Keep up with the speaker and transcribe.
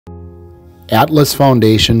Atlas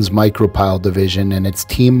Foundation's Micropile division and its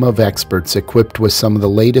team of experts equipped with some of the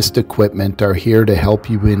latest equipment are here to help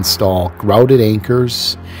you install grouted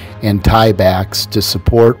anchors and tiebacks to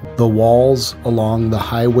support the walls along the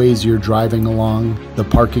highways you're driving along, the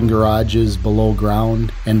parking garages below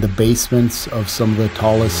ground, and the basements of some of the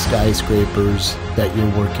tallest skyscrapers that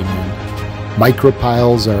you're working in.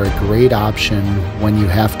 Micropiles are a great option when you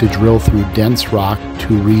have to drill through dense rock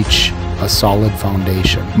to reach a solid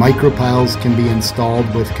foundation. Micropiles can be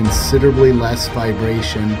installed with considerably less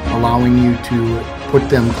vibration, allowing you to put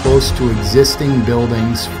them close to existing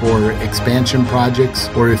buildings for expansion projects,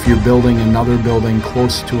 or if you're building another building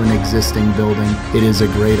close to an existing building, it is a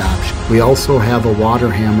great option. We also have a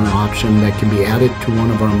water hammer option that can be added to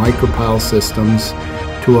one of our micropile systems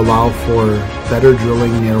to allow for better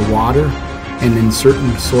drilling near water and in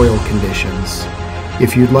certain soil conditions.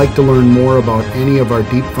 If you'd like to learn more about any of our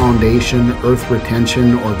deep foundation, earth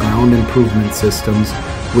retention, or ground improvement systems,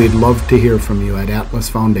 we'd love to hear from you at Atlas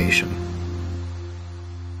Foundation.